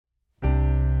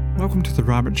Welcome to the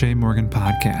Robert J. Morgan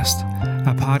Podcast,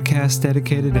 a podcast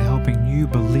dedicated to helping you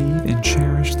believe and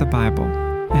cherish the Bible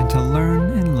and to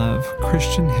learn and love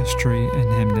Christian history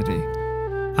and hymnody.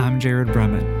 I'm Jared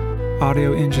Brummett,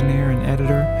 audio engineer and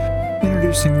editor,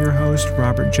 introducing your host,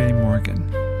 Robert J.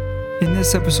 Morgan. In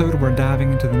this episode, we're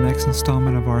diving into the next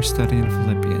installment of our study in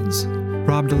Philippians.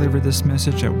 Rob delivered this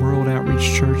message at World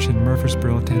Outreach Church in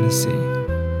Murfreesboro, Tennessee.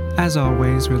 As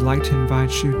always, we'd like to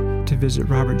invite you to visit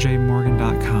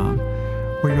robertjmorgan.com,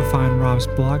 where you'll find Rob's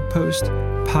blog post,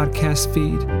 podcast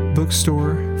feed,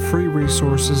 bookstore, free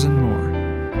resources, and more.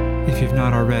 If you've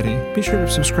not already, be sure to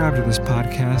subscribe to this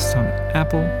podcast on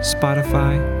Apple,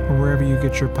 Spotify, or wherever you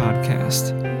get your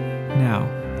podcast. Now,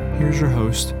 here's your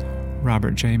host,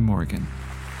 Robert J. Morgan.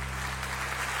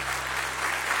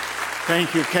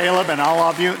 Thank you, Caleb, and all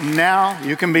of you. Now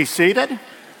you can be seated.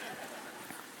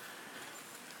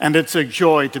 And it's a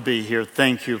joy to be here.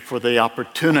 Thank you for the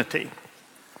opportunity.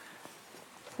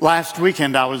 Last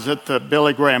weekend, I was at the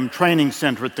Billy Graham Training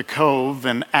Center at the Cove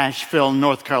in Asheville,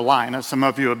 North Carolina. Some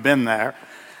of you have been there.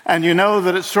 And you know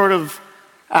that it's sort of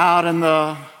out in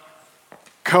the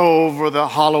cove or the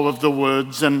hollow of the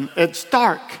woods, and it's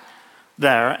dark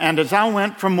there. And as I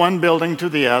went from one building to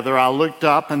the other, I looked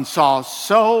up and saw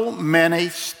so many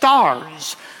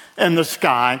stars in the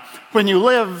sky. When you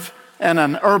live in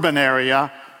an urban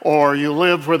area, or you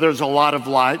live where there's a lot of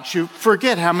lights, you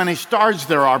forget how many stars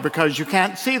there are because you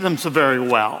can't see them so very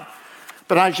well.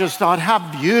 But I just thought how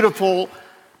beautiful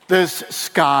this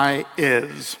sky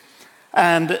is.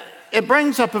 And it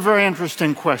brings up a very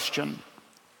interesting question.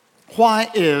 Why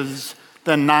is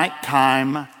the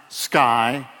nighttime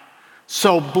sky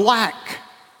so black?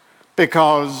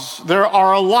 Because there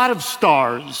are a lot of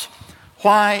stars.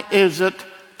 Why is it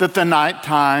that the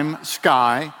nighttime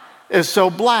sky is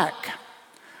so black?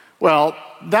 Well,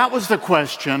 that was the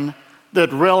question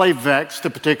that really vexed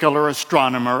a particular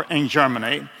astronomer in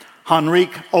Germany, Heinrich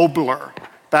Obler,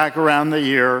 back around the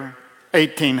year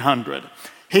 1800.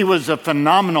 He was a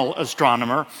phenomenal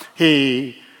astronomer.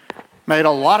 He made a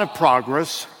lot of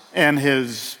progress in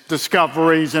his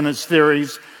discoveries and his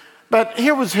theories. But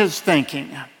here was his thinking.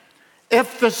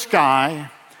 If the sky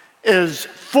is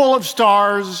full of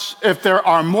stars, if there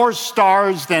are more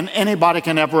stars than anybody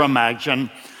can ever imagine,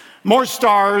 more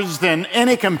stars than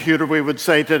any computer, we would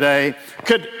say today,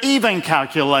 could even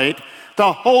calculate,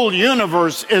 the whole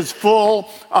universe is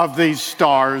full of these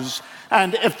stars.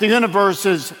 And if the universe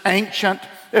is ancient,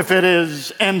 if it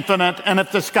is infinite, and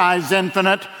if the sky is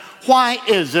infinite, why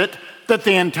is it that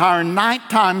the entire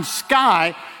nighttime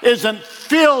sky isn't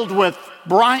filled with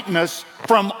brightness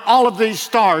from all of these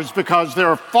stars? Because there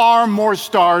are far more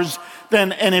stars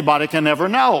than anybody can ever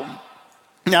know.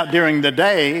 Now, during the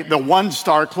day, the one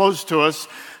star close to us,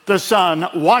 the sun,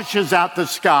 washes out the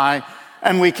sky,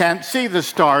 and we can't see the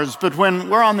stars. But when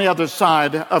we're on the other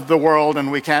side of the world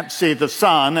and we can't see the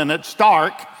sun and it's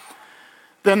dark,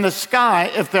 then the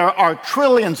sky, if there are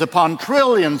trillions upon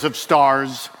trillions of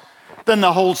stars, then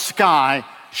the whole sky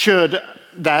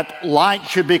that light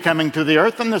should be coming to the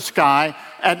earth, and the sky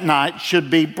at night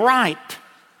should be bright.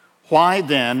 Why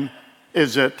then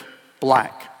is it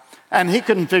black? And he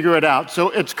couldn't figure it out,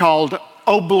 so it's called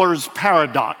Obler's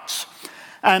paradox.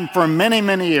 And for many,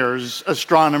 many years,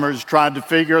 astronomers tried to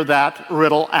figure that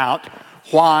riddle out.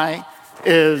 Why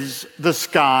is the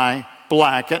sky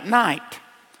black at night?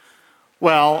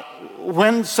 Well,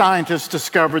 when scientists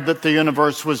discovered that the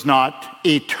universe was not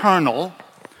eternal,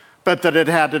 but that it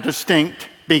had a distinct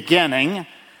beginning,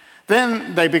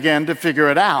 then they began to figure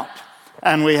it out.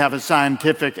 And we have a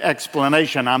scientific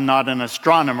explanation. I'm not an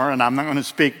astronomer, and I'm not going to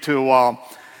speak to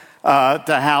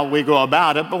how we go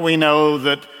about it, but we know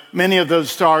that many of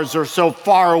those stars are so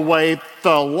far away,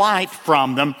 the light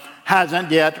from them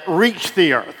hasn't yet reached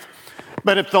the earth.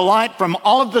 But if the light from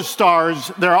all of the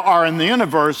stars there are in the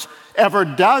universe ever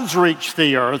does reach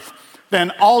the earth,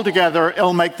 then altogether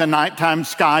it'll make the nighttime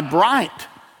sky bright.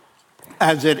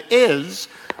 As it is,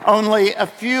 only a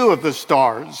few of the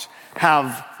stars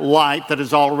have light that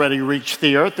has already reached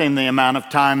the earth in the amount of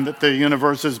time that the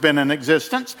universe has been in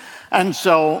existence. And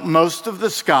so most of the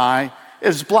sky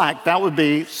is black. That would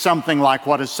be something like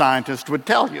what a scientist would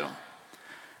tell you.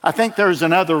 I think there's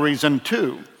another reason,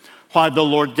 too, why the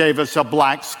Lord gave us a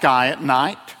black sky at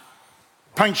night,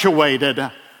 punctuated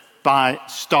by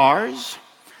stars,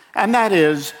 and that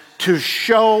is to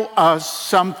show us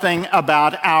something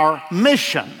about our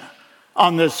mission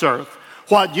on this earth.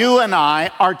 What you and I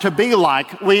are to be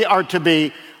like. We are to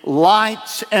be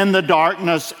lights in the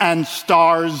darkness and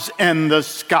stars in the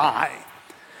sky.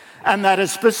 And that is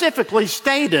specifically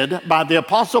stated by the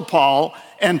Apostle Paul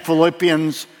in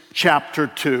Philippians chapter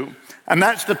 2. And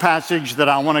that's the passage that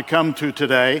I want to come to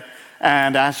today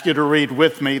and ask you to read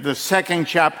with me, the second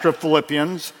chapter of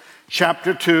Philippians,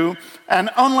 chapter 2, and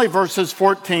only verses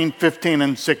 14, 15,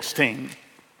 and 16.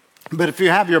 But if you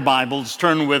have your Bibles,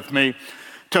 turn with me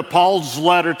to Paul's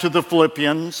letter to the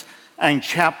Philippians and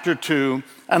chapter 2,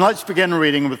 and let's begin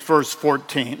reading with verse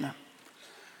 14.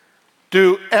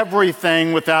 Do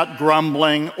everything without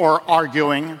grumbling or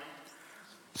arguing,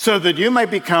 so that you may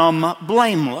become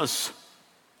blameless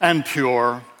and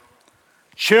pure,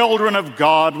 children of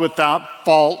God without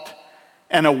fault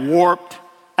in a warped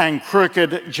and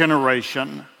crooked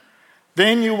generation.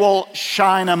 Then you will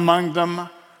shine among them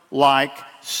like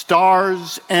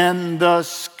stars in the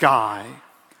sky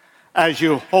as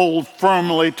you hold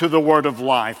firmly to the word of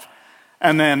life.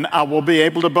 And then I will be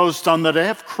able to boast on the day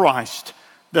of Christ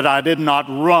that I did not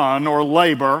run or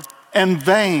labor in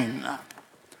vain.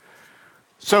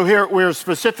 So here we're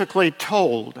specifically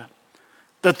told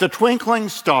that the twinkling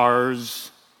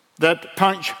stars that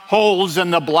punch holes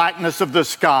in the blackness of the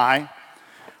sky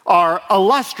are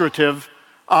illustrative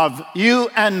of you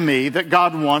and me, that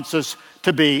God wants us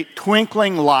to be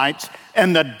twinkling lights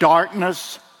in the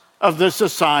darkness of the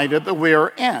society that we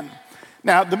are in.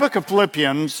 Now, the book of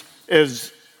Philippians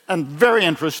is a very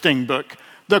interesting book.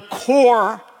 The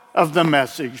core of the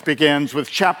message begins with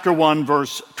chapter 1,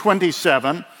 verse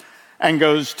 27, and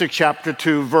goes to chapter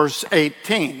 2, verse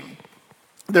 18.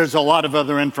 There's a lot of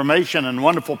other information and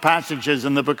wonderful passages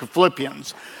in the book of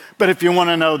Philippians. But if you want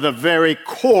to know the very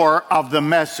core of the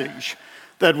message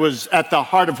that was at the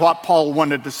heart of what Paul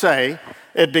wanted to say,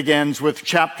 it begins with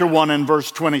chapter 1 and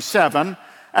verse 27,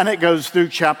 and it goes through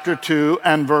chapter 2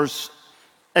 and verse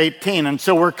 18. And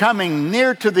so we're coming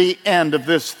near to the end of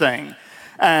this thing.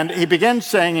 And he begins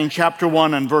saying in chapter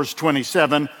 1 and verse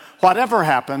 27, whatever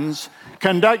happens,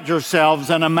 conduct yourselves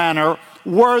in a manner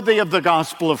worthy of the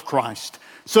gospel of Christ,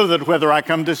 so that whether I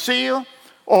come to see you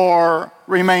or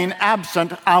remain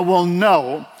absent, I will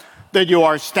know that you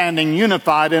are standing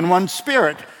unified in one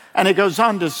spirit. And he goes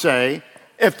on to say,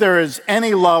 if there is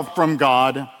any love from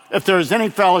God, if there is any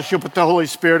fellowship with the Holy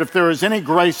Spirit, if there is any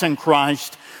grace in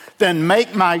Christ, then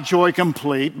make my joy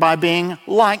complete by being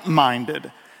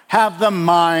like-minded. Have the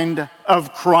mind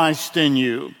of Christ in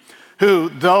you, who,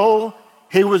 though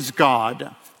he was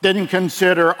God, didn't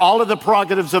consider all of the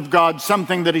prerogatives of God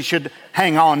something that he should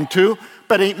hang on to,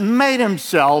 but he made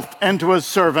himself into a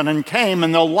servant and came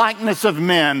in the likeness of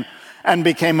men and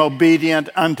became obedient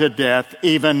unto death,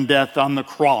 even death on the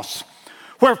cross.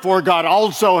 Wherefore God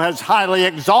also has highly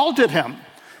exalted him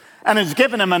and has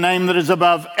given him a name that is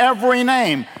above every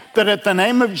name, that at the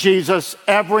name of Jesus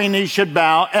every knee should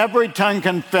bow, every tongue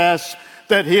confess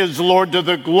that he is Lord, to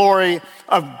the glory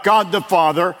of God the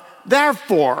Father.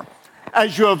 Therefore,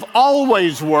 as you have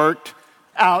always worked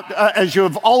out, as you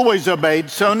have always obeyed,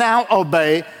 so now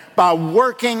obey by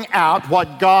working out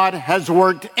what God has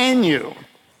worked in you.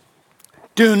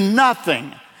 Do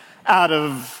nothing out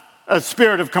of a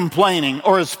spirit of complaining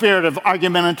or a spirit of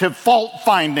argumentative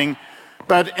fault-finding,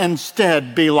 but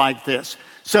instead be like this.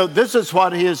 So this is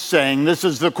what he is saying. This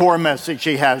is the core message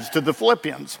he has to the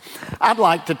Philippians. I'd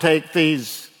like to take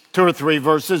these 2 or 3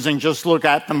 verses and just look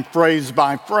at them phrase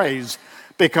by phrase,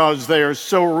 because they are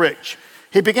so rich.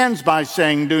 He begins by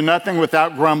saying, do nothing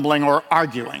without grumbling or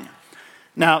arguing.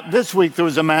 Now, this week there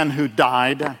was a man who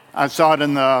died. I saw it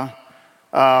in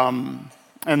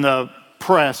the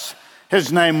press.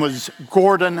 His name was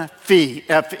Gordon Fee,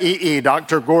 F-E-E,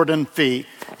 Dr. Gordon Fee.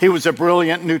 He was a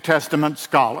brilliant New Testament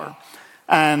scholar.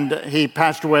 And he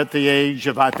passed away at the age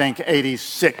of, I think,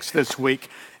 86 this week.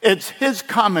 It's his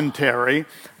commentary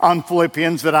on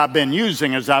Philippians that I've been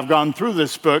using as I've gone through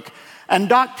this book. And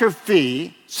Dr.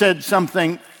 Fee said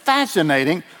something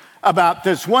fascinating about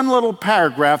this one little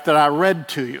paragraph that I read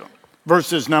to you,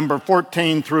 verses number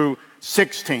 14 through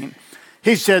 16.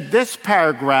 He said, this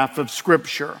paragraph of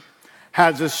Scripture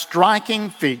has a striking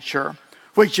feature,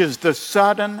 which is the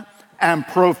sudden and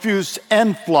profuse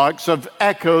influx of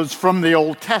echoes from the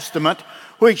Old Testament,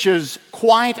 which is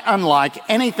quite unlike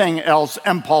anything else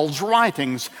in Paul's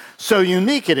writings. So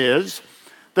unique it is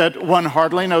that one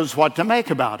hardly knows what to make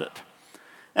about it.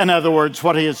 In other words,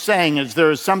 what he is saying is there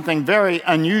is something very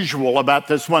unusual about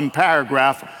this one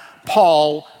paragraph.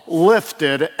 Paul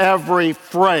lifted every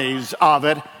phrase of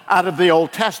it out of the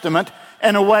Old Testament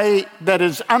in a way that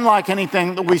is unlike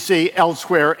anything that we see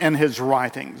elsewhere in his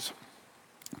writings.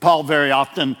 Paul very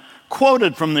often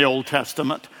quoted from the Old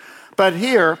Testament, but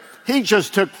here he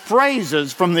just took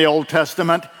phrases from the Old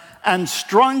Testament and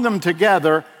strung them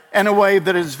together in a way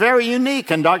that is very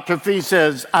unique. And Dr. Fee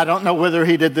says, I don't know whether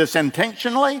he did this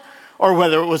intentionally or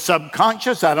whether it was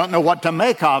subconscious. I don't know what to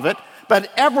make of it, but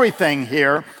everything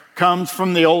here comes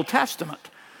from the Old Testament.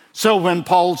 So when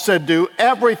Paul said, do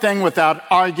everything without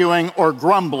arguing or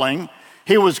grumbling,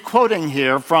 he was quoting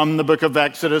here from the book of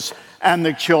Exodus and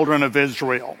the children of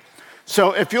Israel.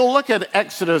 So if you'll look at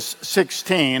Exodus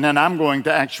 16, and I'm going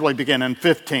to actually begin in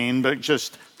 15, but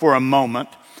just for a moment.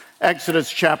 Exodus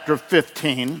chapter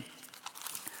 15.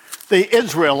 The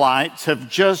Israelites have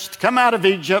just come out of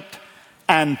Egypt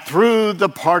and through the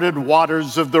parted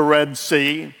waters of the Red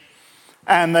Sea,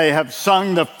 and they have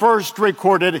sung the first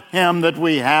recorded hymn that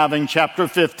we have in chapter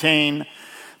 15.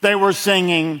 They were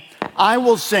singing, I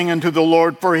will sing unto the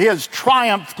Lord, for he has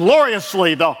triumphed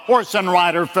gloriously. The horse and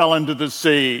rider fell into the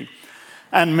sea.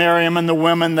 And Miriam and the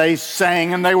women, they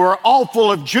sang, and they were all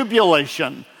full of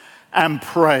jubilation and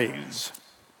praise.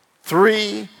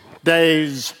 3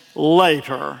 days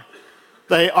later,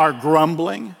 they are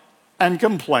grumbling and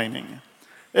complaining.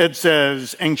 It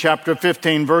says in chapter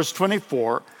 15, verse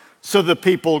 24, so the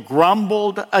people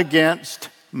grumbled against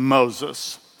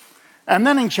Moses. And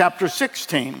then in chapter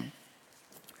 16,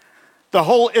 the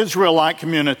whole Israelite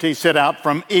community set out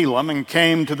from Elim and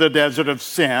came to the desert of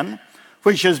Sin,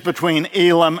 which is between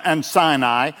Elim and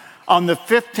Sinai, on the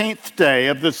 15th day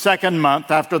of the second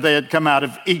month after they had come out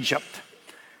of Egypt.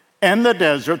 In the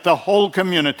desert, the whole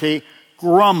community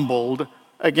grumbled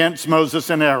against Moses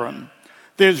and Aaron.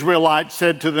 The Israelites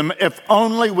said to them, if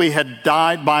only we had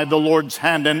died by the Lord's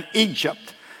hand in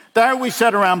Egypt. There we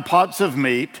sat around pots of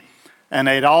meat and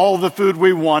ate all the food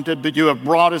we wanted, but you have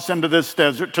brought us into this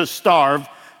desert to starve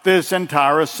this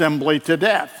entire assembly to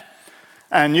death.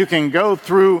 And you can go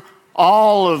through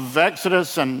all of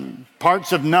Exodus and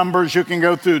parts of Numbers. You can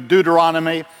go through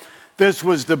Deuteronomy. This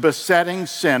was the besetting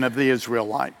sin of the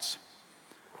Israelites.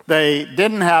 They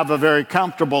didn't have a very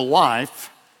comfortable life,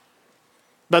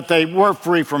 but they were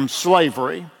free from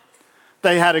slavery.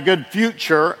 They had a good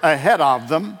future ahead of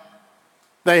them.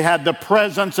 They had the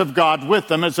presence of God with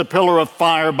them as a pillar of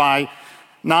fire by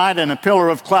night and a pillar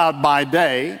of cloud by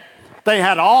day. They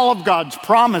had all of God's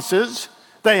promises.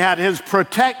 They had his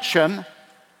protection.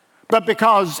 But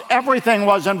because everything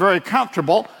wasn't very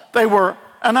comfortable, they were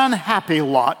an unhappy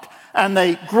lot. And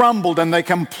they grumbled and they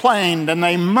complained and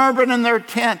they murmured in their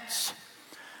tents.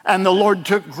 And the Lord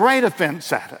took great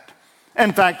offense at it.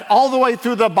 In fact, all the way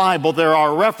through the Bible, there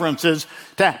are references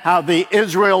to how the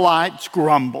Israelites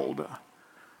grumbled.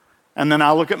 And then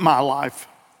I look at my life,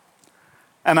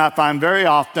 and I find very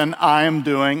often I am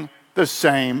doing the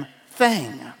same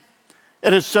thing.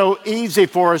 It is so easy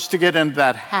for us to get into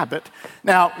that habit.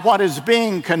 Now, what is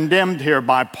being condemned here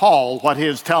by Paul, what he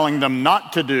is telling them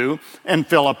not to do in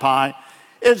Philippi,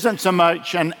 isn't so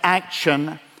much an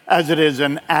action as it is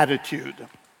an attitude.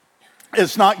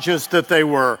 It's not just that they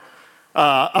were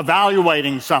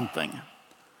evaluating something,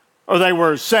 or they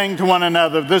were saying to one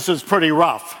another, this is pretty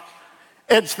rough.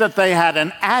 It's that they had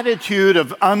an attitude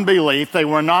of unbelief. They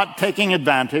were not taking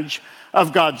advantage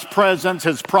of God's presence,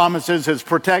 his promises, his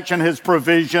protection, his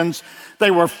provisions. They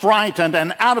were frightened,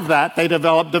 and out of that, they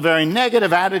developed a very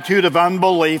negative attitude of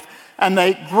unbelief, and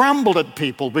they grumbled at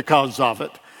people because of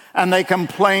it. And they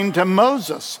complained to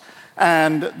Moses.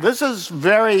 And this is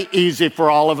very easy for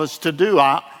all of us to do.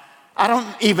 I don't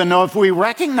even know if we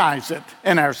recognize it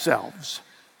in ourselves.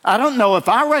 I don't know if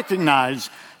I recognize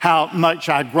how much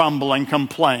I grumble and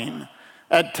complain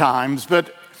at times,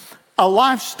 but a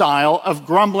lifestyle of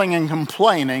grumbling and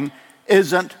complaining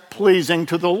isn't pleasing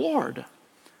to the Lord.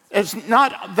 It's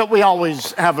not that we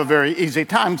always have a very easy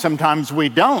time. Sometimes we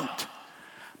don't.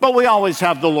 But we always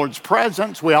have the Lord's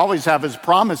presence. We always have his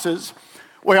promises.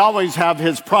 We always have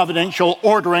his providential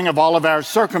ordering of all of our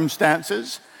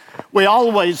circumstances. We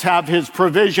always have his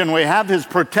provision. We have his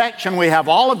protection. We have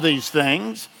all of these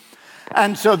things.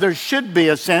 And so there should be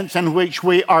a sense in which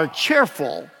we are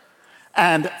cheerful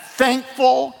and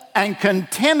thankful and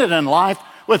contented in life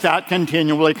without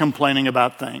continually complaining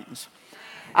about things.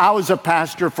 I was a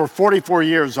pastor for 44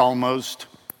 years almost,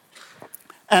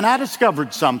 and I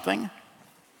discovered something.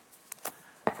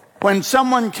 When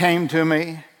someone came to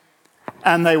me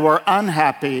and they were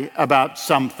unhappy about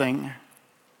something,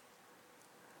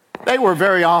 they were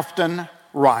very often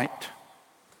right.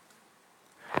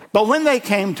 But when they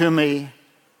came to me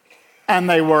and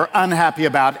they were unhappy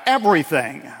about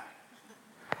everything,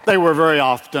 they were very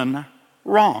often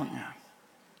wrong.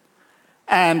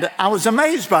 And I was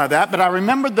amazed by that, but I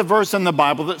remembered the verse in the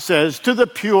Bible that says, to the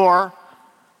pure,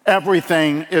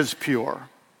 everything is pure.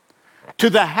 To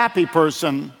the happy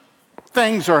person,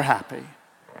 things are happy.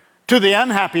 To the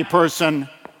unhappy person,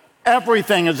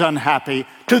 everything is unhappy.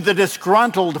 To the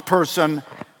disgruntled person,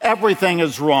 everything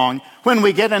is wrong. When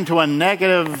we get into a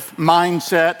negative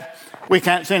mindset, We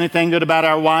can't say anything good about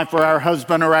our wife or our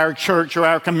husband or our church or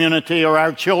our community or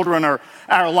our children or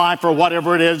our life or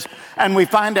whatever it is, and we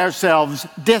find ourselves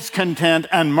discontent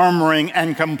and murmuring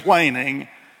and complaining,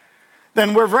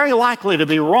 then we're very likely to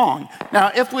be wrong.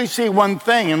 Now, if we see one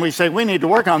thing and we say we need to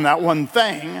work on that one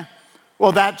thing,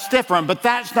 well, that's different, but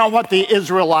that's not what the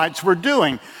Israelites were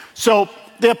doing. So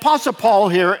the Apostle Paul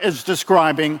here is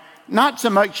describing not so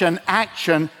much an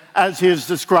action as he is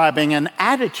describing an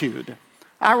attitude.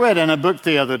 I read in a book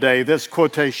the other day this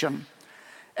quotation: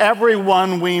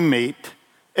 "Everyone we meet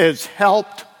is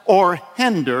helped or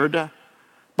hindered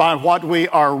by what we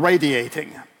are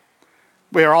radiating."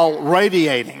 We are all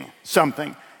radiating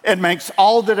something. It makes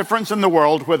all the difference in the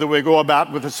world whether we go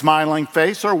about with a smiling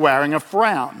face or wearing a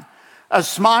frown. A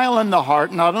smile in the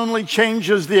heart not only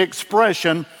changes the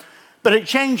expression, but it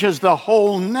changes the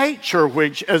whole nature,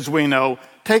 which, as we know,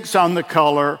 takes on the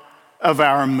color of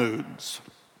our moods.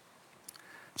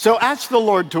 So ask the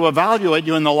Lord to evaluate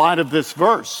you in the light of this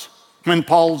verse. When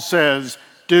Paul says,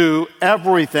 do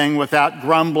everything without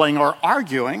grumbling or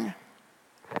arguing,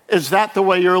 is that the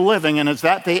way you're living? And is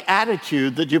that the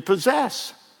attitude that you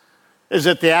possess? Is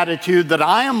it the attitude that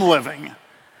I am living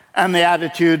and the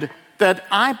attitude that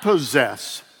I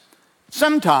possess?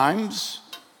 Sometimes,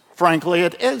 frankly,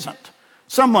 it isn't.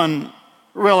 Someone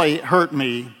really hurt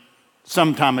me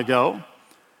some time ago,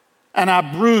 and I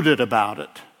brooded about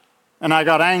it. And I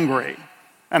got angry,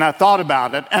 and I thought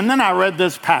about it, and then I read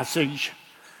this passage,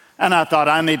 and I thought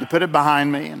I need to put it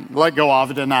behind me and let go of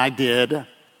it, and I did.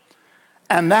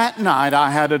 And that night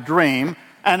I had a dream,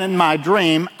 and in my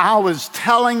dream I was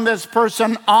telling this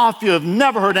person off. You have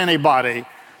never heard anybody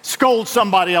scold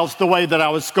somebody else the way that I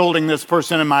was scolding this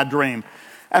person in my dream.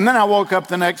 And then I woke up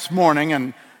the next morning,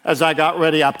 and as I got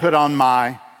ready, I put on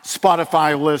my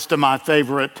Spotify list of my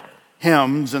favorite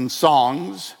hymns and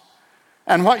songs.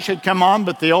 And what should come on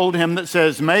but the old hymn that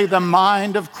says, "May the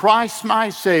mind of Christ my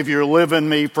Savior live in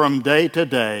me from day to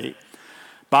day,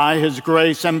 by his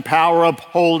grace and power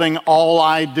upholding all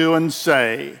I do and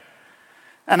say."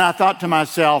 And I thought to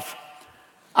myself,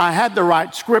 I had the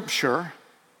right scripture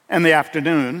in the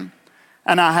afternoon,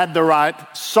 and I had the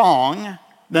right song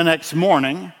the next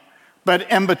morning, but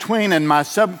in between, in my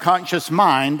subconscious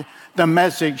mind, the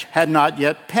message had not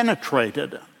yet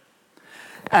penetrated.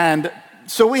 And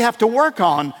so we have to work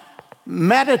on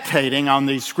meditating on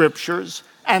these scriptures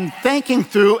and thinking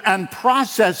through and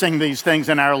processing these things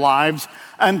in our lives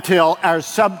until our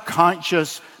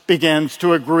subconscious begins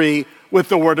to agree with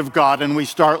the Word of God and we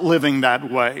start living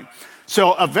that way.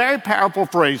 So a very powerful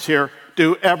phrase here,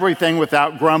 do everything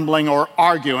without grumbling or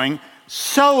arguing,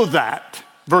 so that,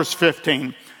 verse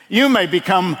 15, you may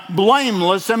become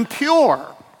blameless and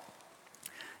pure.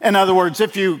 In other words,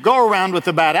 if you go around with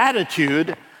a bad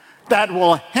attitude, that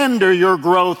will hinder your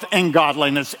growth in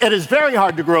godliness. It is very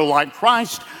hard to grow like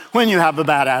Christ when you have a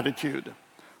bad attitude,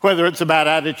 whether it's a bad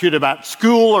attitude about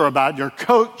school or about your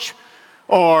coach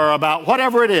or about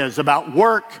whatever it is, about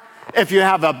work. If you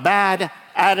have a bad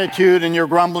attitude and you're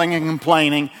grumbling and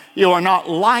complaining, you are not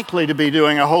likely to be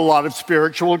doing a whole lot of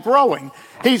spiritual growing.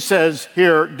 He says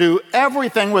here, do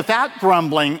everything without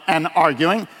grumbling and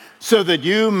arguing so that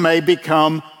you may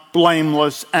become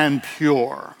blameless and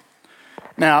pure.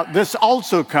 Now, this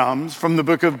also comes from the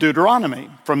book of Deuteronomy,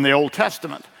 from the Old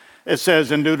Testament. It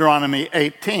says in Deuteronomy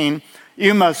 18,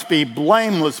 you must be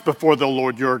blameless before the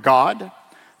Lord your God.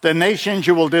 The nations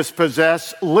you will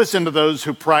dispossess, listen to those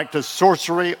who practice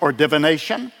sorcery or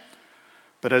divination.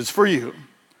 But as for you,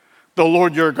 the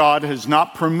Lord your God has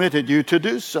not permitted you to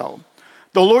do so.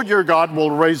 The Lord your God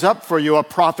will raise up for you a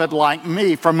prophet like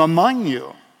me from among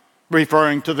you,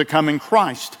 referring to the coming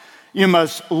Christ. You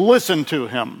must listen to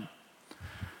him.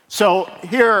 So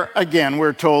here again,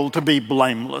 we're told to be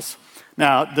blameless.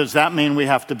 Now, does that mean we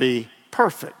have to be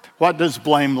perfect? What does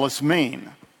blameless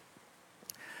mean?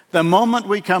 The moment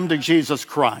we come to Jesus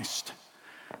Christ,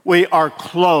 we are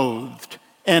clothed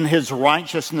in his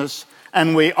righteousness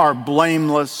and we are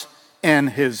blameless in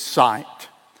his sight.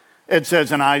 It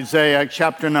says in Isaiah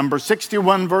chapter number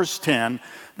 61, verse 10,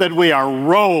 that we are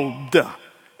robed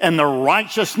in the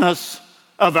righteousness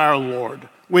of our Lord.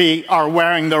 We are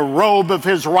wearing the robe of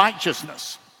his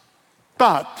righteousness,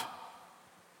 but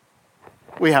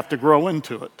we have to grow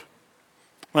into it.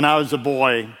 When I was a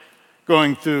boy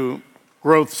going through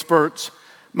growth spurts,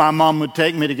 my mom would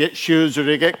take me to get shoes or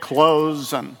to get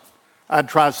clothes, and I'd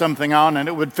try something on and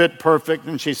it would fit perfect.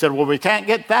 And she said, well, we can't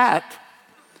get that.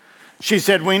 She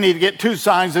said, we need to get 2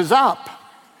 sizes up.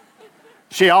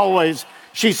 She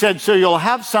said, so you'll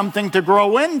have something to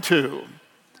grow into.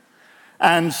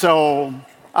 And so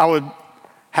I would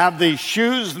have these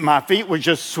shoes, my feet would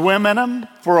just swim in them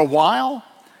for a while.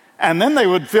 And then they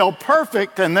would feel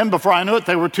perfect, and then before I knew it,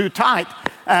 they were too tight.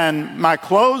 And my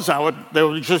clothes, they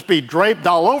would just be draped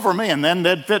all over me, and then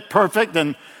they'd fit perfect,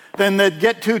 and then they'd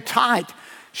get too tight.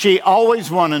 She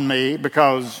always wanted me,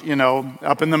 because,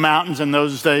 up in the mountains in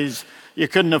those days, you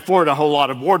couldn't afford a whole lot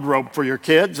of wardrobe for your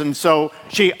kids, and so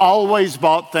she always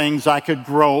bought things I could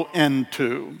grow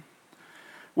into.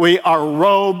 We are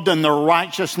robed in the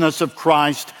righteousness of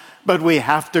Christ, but we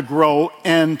have to grow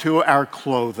into our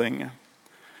clothing.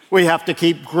 We have to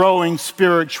keep growing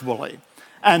spiritually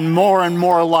and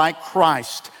more like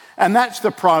Christ. And that's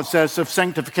the process of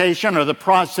sanctification, or the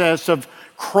process of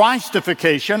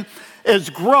Christification, is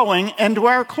growing into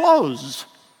our clothes,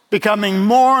 becoming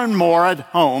more and more at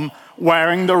home,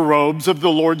 wearing the robes of the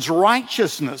Lord's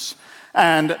righteousness.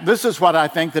 And this is what I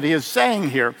think that he is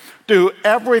saying here. Do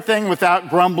everything without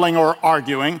grumbling or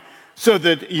arguing, so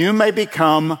that you may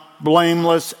become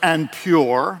blameless and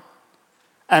pure.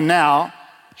 And now,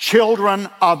 children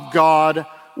of God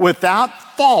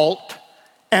without fault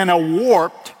in a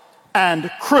warped and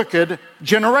crooked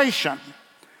generation.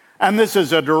 And this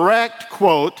is a direct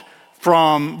quote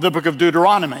from the book of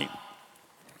Deuteronomy,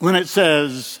 when it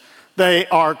says, they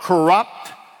are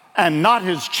corrupt and not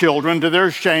his children. To their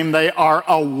shame, they are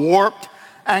a warped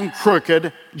and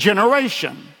crooked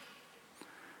generation.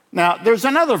 Now, there's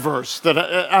another verse that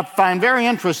I find very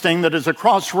interesting that is a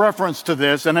cross-reference to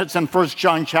this, and it's in 1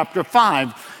 John chapter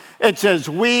 5. It says,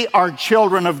 we are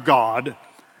children of God,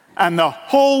 and the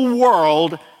whole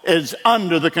world is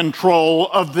under the control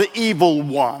of the evil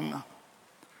one.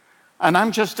 And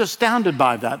I'm just astounded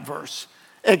by that verse.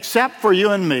 Except for you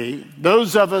and me,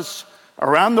 those of us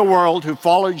around the world who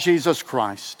follow Jesus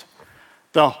Christ,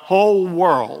 the whole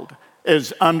world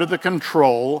is under the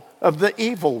control of the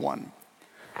evil one.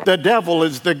 The devil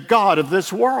is the god of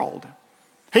this world.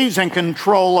 He's in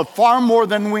control of far more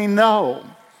than we know.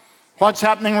 What's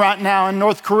happening right now in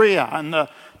North Korea, and the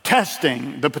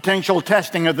potential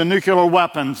testing of the nuclear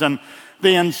weapons, and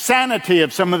the insanity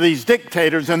of some of these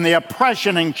dictators, and the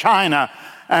oppression in China,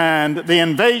 and the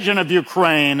invasion of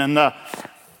Ukraine, and the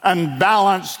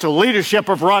unbalanced leadership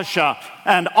of Russia,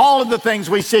 and all of the things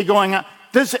we see going on.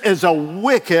 This is a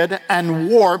wicked and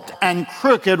warped and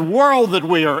crooked world that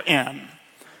we are in.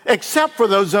 Except for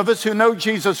those of us who know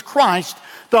Jesus Christ,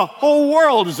 the whole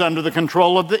world is under the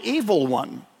control of the evil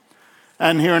one.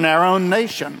 And here in our own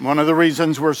nation, one of the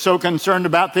reasons we're so concerned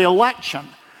about the election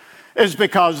is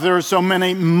because there are so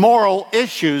many moral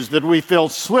issues that we feel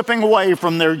slipping away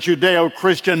from their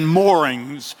Judeo-Christian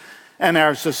moorings in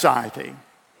our society. Amen.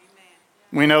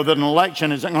 We know that an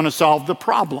election isn't going to solve the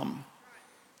problem.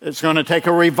 It's going to take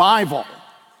a revival.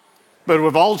 But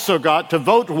we've also got to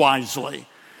vote wisely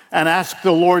and ask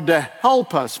the Lord to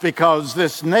help us, because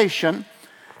this nation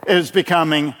is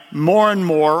becoming more and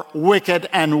more wicked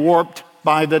and warped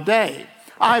by the day.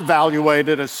 I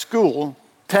evaluated a school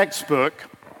textbook.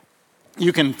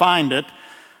 You can find it.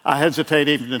 I hesitate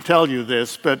even to tell you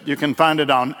this, but you can find it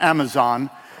on Amazon.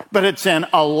 But it's in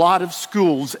a lot of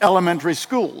schools, elementary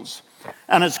schools.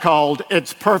 And it's called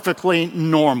It's Perfectly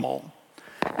Normal.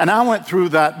 And I went through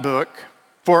that book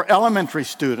for elementary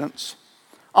students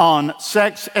on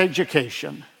sex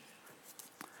education.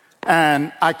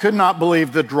 And I could not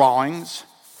believe the drawings.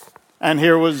 And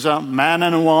here was a man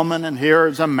and a woman, and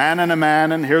here's a man and a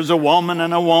man, and here's a woman,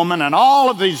 and all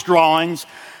of these drawings,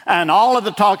 and all of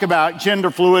the talk about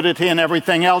gender fluidity and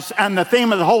everything else. And the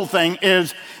theme of the whole thing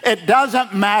is, it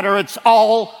doesn't matter, it's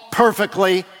all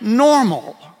perfectly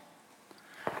normal.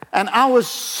 And I was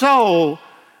so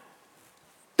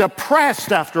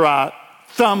depressed after I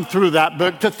thumbed through that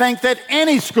book to think that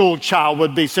any school child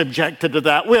would be subjected to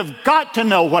that. We've got to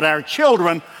know what our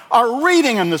children are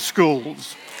reading in the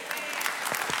schools.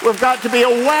 We've got to be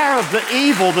aware of the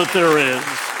evil that there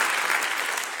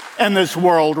is in this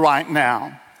world right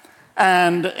now.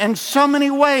 And in so many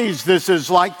ways, this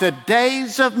is like the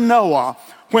days of Noah,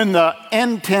 when the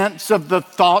intents of the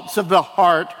thoughts of the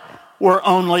heart were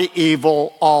only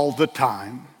evil all the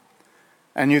time.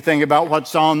 And you think about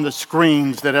what's on the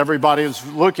screens that everybody is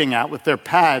looking at with their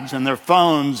pads and their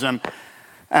phones, and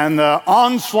the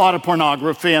onslaught of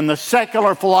pornography and the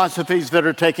secular philosophies that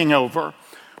are taking over.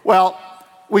 Well,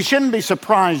 we shouldn't be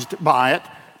surprised by it,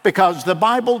 because the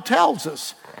Bible tells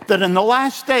us that in the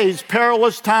last days,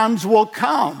 perilous times will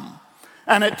come.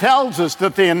 And it tells us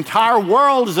that the entire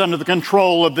world is under the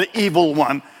control of the evil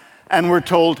one. And we're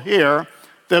told here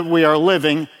that we are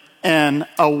living in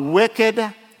a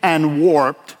wicked and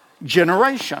warped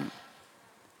generation.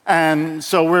 And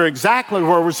so we're exactly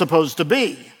where we're supposed to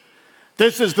be.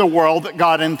 This is the world that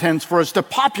God intends for us to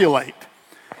populate.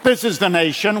 This is the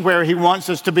nation where he wants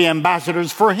us to be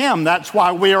ambassadors for him. That's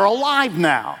why we are alive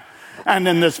now. And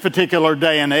in this particular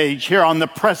day and age, here on the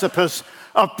precipice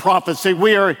of prophecy,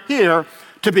 we are here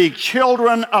to be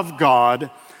children of God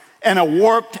in a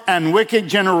warped and wicked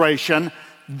generation.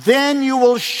 Then you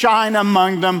will shine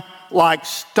among them like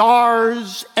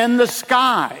stars in the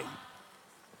sky.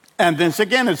 And this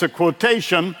again is a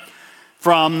quotation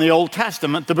from the Old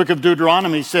Testament. The book of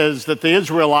Deuteronomy says that the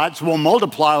Israelites will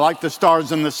multiply like the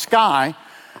stars in the sky.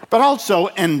 But also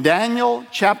in Daniel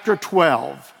chapter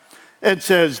 12, it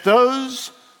says,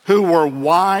 those who were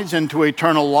wise into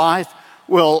eternal life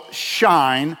will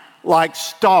shine like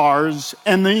stars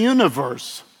in the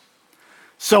universe.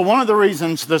 So one of the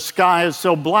reasons the sky is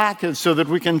so black is so that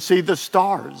we can see the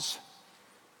stars.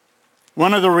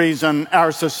 One of the reasons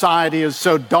our society is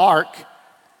so dark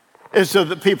is so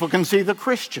that people can see the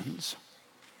Christians.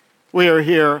 We are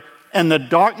here in the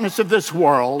darkness of this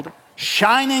world,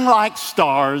 shining like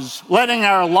stars, letting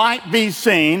our light be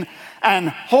seen, and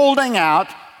holding out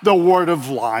the word of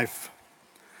life.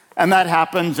 And that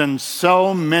happens in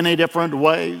so many different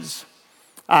ways.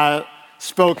 I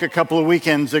spoke a couple of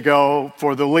weekends ago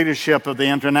for the leadership of the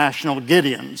International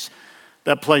Gideons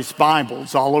that place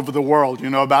Bibles all over the world. You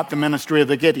know about the ministry of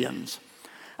the Gideons.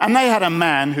 And they had a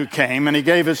man who came and he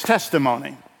gave his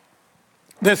testimony.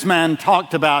 This man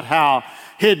talked about how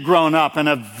he'd grown up in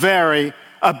a very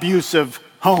abusive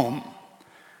home.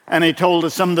 And he told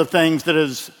us some of the things that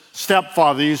his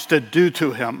stepfather used to do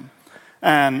to him.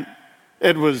 And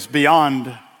it was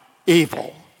beyond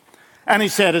evil. And he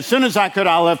said, as soon as I could,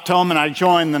 I left home and I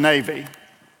joined the Navy.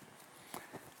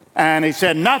 And he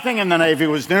said, nothing in the Navy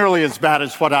was nearly as bad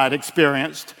as what I'd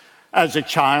experienced as a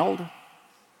child.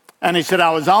 And he said,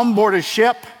 I was on board a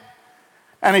ship.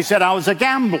 And he said, I was a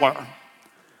gambler.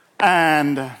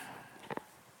 And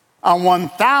I won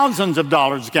thousands of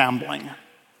dollars gambling.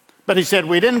 But he said,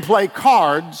 we didn't play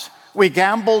cards. We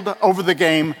gambled over the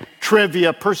game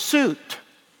Trivia Pursuit.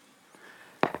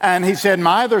 And he said,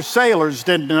 my other sailors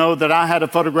didn't know that I had a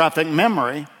photographic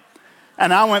memory.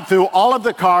 And I went through all of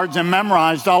the cards and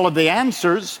memorized all of the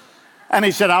answers. And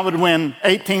he said, I would win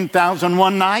 $18,000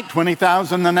 one night,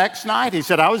 $20,000 the next night. He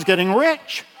said, I was getting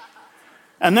rich.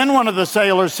 And then one of the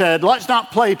sailors said, let's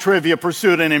not play Trivia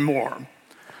Pursuit anymore.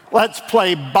 Let's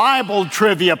play Bible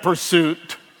Trivia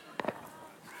Pursuit.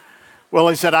 Well,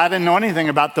 he said, I didn't know anything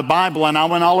about the Bible, and I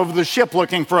went all over the ship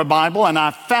looking for a Bible, and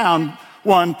I found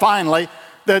one finally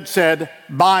that said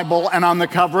Bible, and on the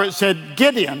cover it said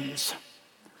Gideon's.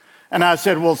 And I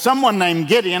said, well, someone named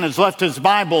Gideon has left his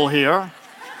Bible here,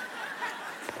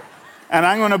 and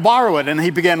I'm going to borrow it. And he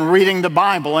began reading the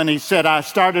Bible, and he said, I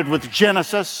started with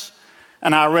Genesis,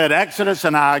 and I read Exodus,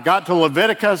 and I got to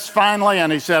Leviticus finally,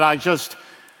 and he said,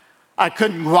 I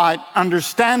couldn't quite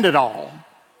understand it all.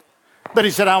 But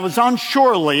he said, I was on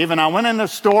shore leave, and I went in a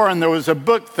store, and there was a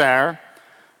book there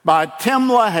by Tim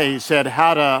LaHaye, said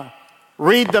how to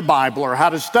read the Bible or how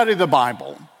to study the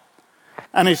Bible.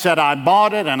 And he said, I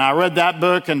bought it, and I read that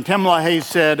book, and Tim LaHaye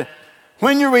said,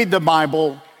 when you read the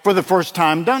Bible for the first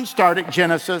time, don't start at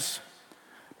Genesis,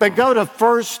 but go to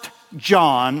 1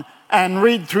 John and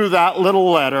read through that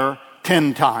little letter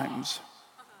 10 times.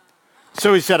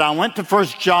 So he said, I went to 1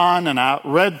 John, and I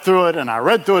read through it, and I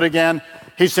read through it again.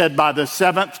 He said, by the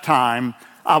 7th time,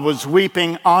 I was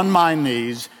weeping on my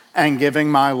knees and giving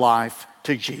my life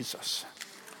to Jesus.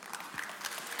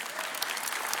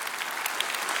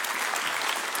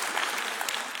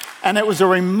 And it was a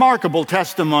remarkable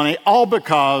testimony, all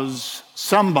because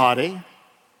somebody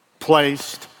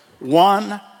placed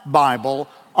one Bible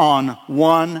on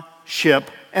one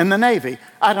ship in the Navy.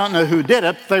 I don't know who did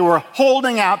it. They were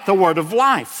holding out the word of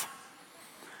life.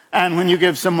 And when you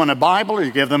give someone a Bible, or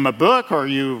you give them a book, or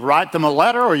you write them a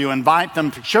letter, or you invite them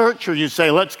to church, or you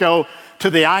say, let's go to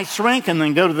the ice rink and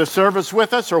then go to the service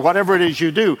with us, or whatever it is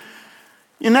you do,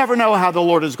 you never know how the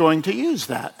Lord is going to use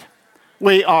that.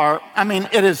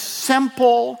 It is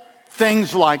simple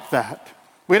things like that.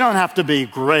 We don't have to be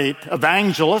great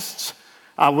evangelists.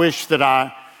 I wish that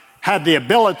I had the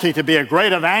ability to be a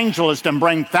great evangelist and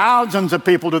bring thousands of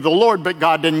people to the Lord, but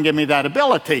God didn't give me that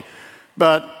ability.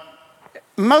 But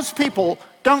most people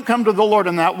don't come to the Lord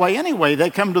in that way anyway. They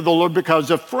come to the Lord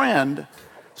because a friend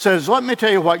says, let me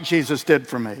tell you what Jesus did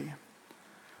for me.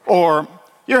 Or,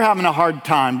 you're having a hard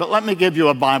time, but let me give you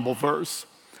a Bible verse.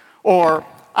 Or,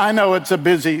 I know it's a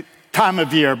busy time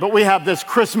of year, but we have this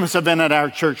Christmas event at our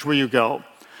church where you go.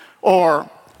 Or,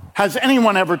 has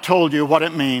anyone ever told you what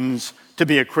it means to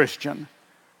be a Christian?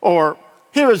 Or,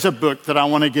 here is a book that I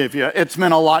want to give you. It's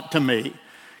meant a lot to me.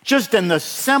 Just in the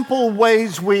simple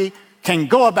ways we can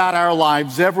go about our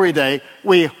lives every day,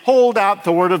 we hold out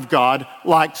the Word of God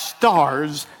like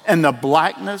stars in the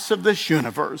blackness of this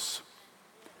universe.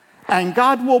 and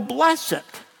God will bless it.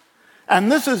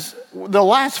 And this is the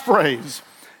last phrase.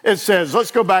 It says,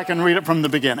 let's go back and read it from the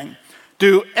beginning.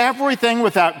 Do everything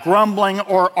without grumbling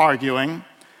or arguing,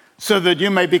 so that you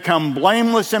may become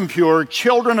blameless and pure,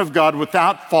 children of God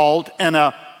without fault in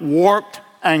a warped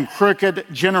and crooked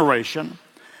generation.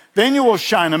 Then you will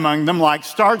shine among them like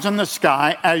stars in the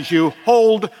sky as you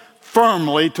hold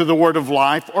firmly to the word of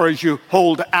life, or as you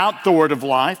hold out the word of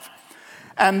life.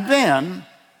 And then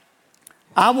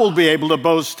I will be able to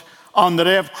boast on the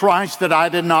day of Christ that I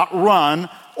did not run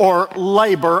or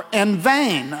labor in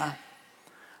vain.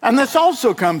 And this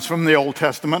also comes from the Old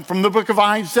Testament, from the book of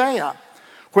Isaiah,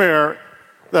 where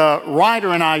the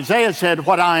writer in Isaiah said,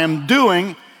 what I am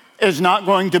doing is not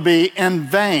going to be in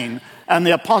vain. And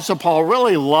the Apostle Paul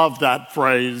really loved that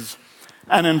phrase.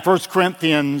 And in 1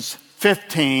 Corinthians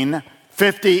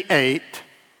 15:58,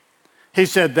 he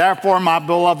said, therefore, my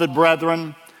beloved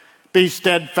brethren, be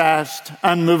steadfast,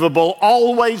 unmovable,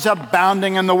 always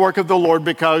abounding in the work of the Lord,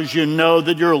 because you know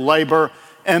that your labor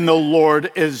in the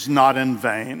Lord is not in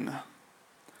vain.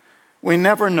 We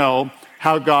never know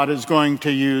how God is going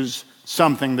to use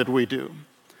something that we do.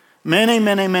 Many,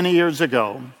 many, many years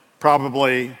ago,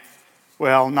 probably,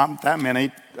 well, not that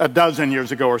many, a dozen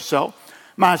years ago or so,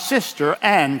 my sister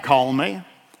Ann called me,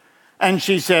 and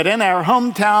she said, in our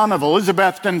hometown of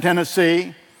Elizabethton,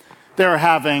 Tennessee, they're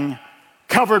having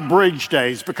covered bridge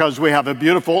days because we have a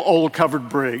beautiful old covered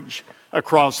bridge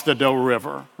across the Doe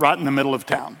River, right in the middle of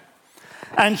town.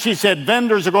 And she said,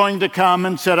 vendors are going to come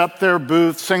and set up their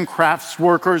booths and crafts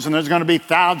workers, and there's going to be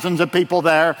thousands of people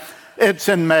there. It's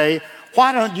in May.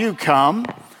 Why don't you come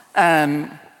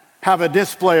and have a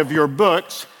display of your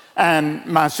books? And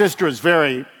my sister is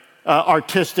very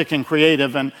artistic and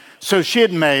creative, and so she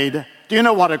had made, do you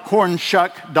know what a corn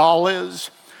shuck doll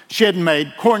is? She had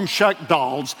made corn shuck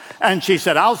dolls, and she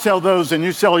said, I'll sell those and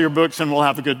you sell your books and we'll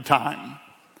have a good time.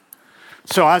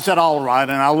 So I said, all right,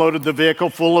 and I loaded the vehicle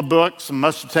full of books, and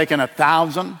must have taken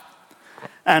 1,000.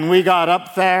 And we got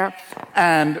up there,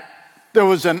 and there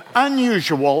was an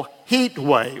unusual heat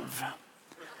wave.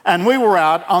 And we were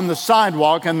out on the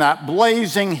sidewalk in that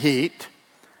blazing heat,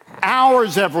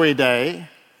 hours every day.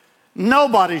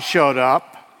 Nobody showed up.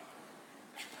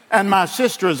 And my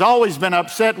sister has always been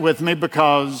upset with me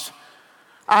because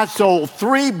I sold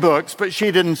 3 books, but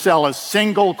she didn't sell a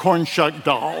single corn shuck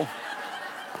doll.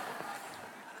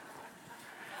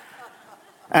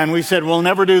 And we said, we'll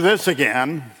never do this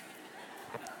again.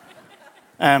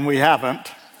 And we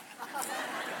haven't.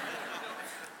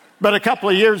 But a couple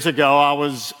of years ago, I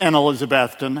was in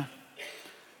Elizabethton,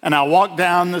 and I walked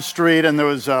down the street, and there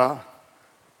was a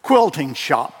quilting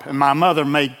shop, and my mother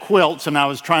made quilts, and I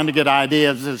was trying to get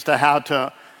ideas as to how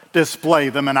to display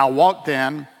them. And I walked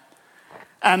in,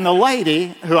 and the lady,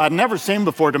 who I'd never seen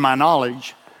before to my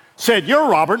knowledge, said, you're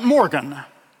Robert Morgan.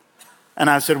 And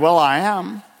I said, well, I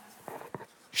am.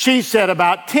 She said,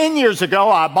 about 10 years ago,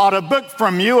 I bought a book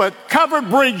from you at Covered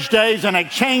Bridge Days, and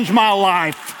it changed my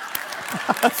life.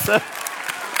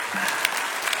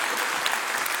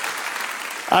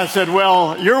 I said,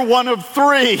 well, you're one of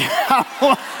 3.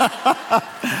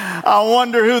 I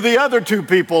wonder who the other 2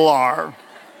 people are.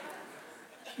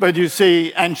 But you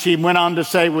see, and she went on to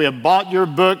say, we have bought your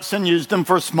books and used them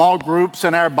for small groups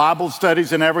and our Bible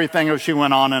studies and everything. Oh, she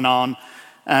went on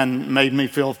and made me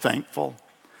feel thankful.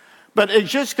 But it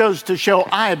just goes to show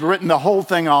I had written the whole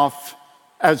thing off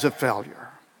as a failure.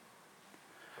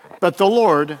 But the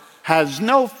Lord has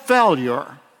no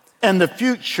failure in the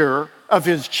future of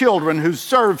his children who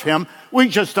serve him. We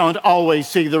just don't always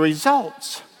see the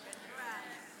results.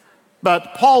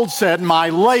 But Paul said, my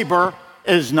labor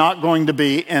is not going to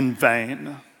be in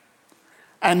vain.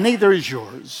 And neither is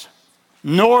yours,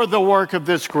 nor the work of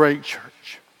this great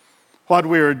church. What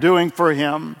we are doing for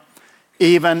him,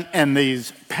 even in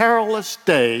these perilous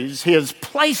days, he has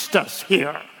placed us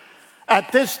here.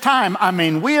 At this time,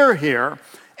 we are here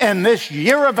in this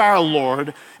year of our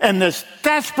Lord, in this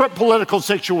desperate political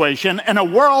situation, in a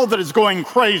world that is going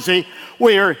crazy.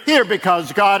 We are here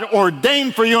because God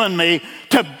ordained for you and me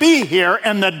to be here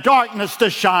in the darkness to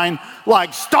shine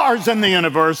like stars in the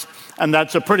universe, and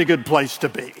that's a pretty good place to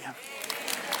be.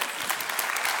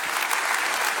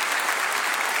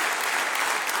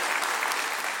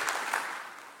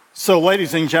 So,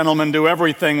 ladies and gentlemen, do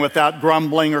everything without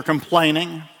grumbling or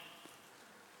complaining,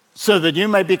 so that you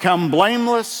may become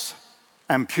blameless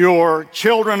and pure,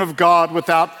 children of God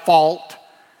without fault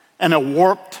in a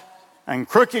warped and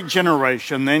crooked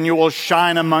generation. Then you will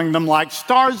shine among them like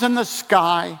stars in the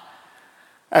sky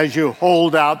as you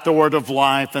hold out the word of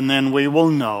life, and then we will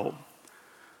know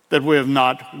that we have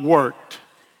not worked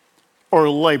or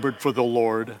labored for the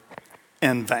Lord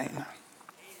in vain.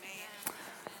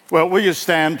 Well, will you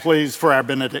stand, please, for our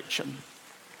benediction?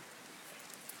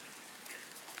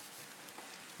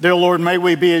 Dear Lord, may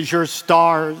we be as your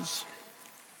stars,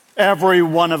 every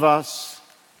one of us,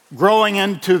 growing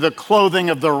into the clothing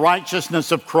of the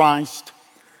righteousness of Christ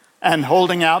and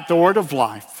holding out the word of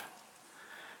life.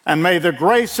 And may the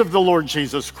grace of the Lord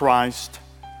Jesus Christ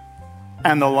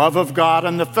and the love of God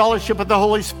and the fellowship of the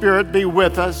Holy Spirit be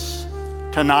with us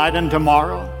tonight and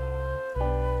tomorrow,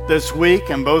 this week,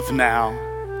 and both now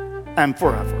and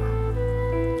forever.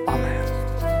 Amen.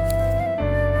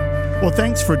 Well,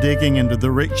 thanks for digging into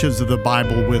the riches of the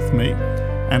Bible with me,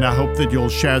 and I hope that you'll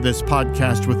share this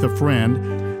podcast with a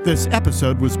friend. This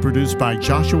episode was produced by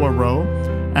Joshua Rowe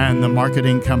and the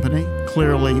marketing company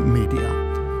Clearly Media.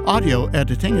 Audio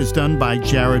editing is done by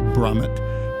Jared Brummett.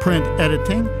 Print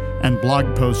editing and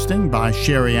blog posting by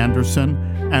Sherry Anderson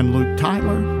and Luke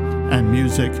Tyler, and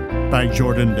music by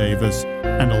Jordan Davis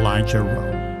and Elijah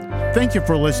Rowe. Thank you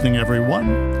for listening, everyone,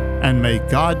 and may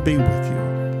God be with you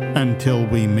until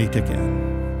we meet again.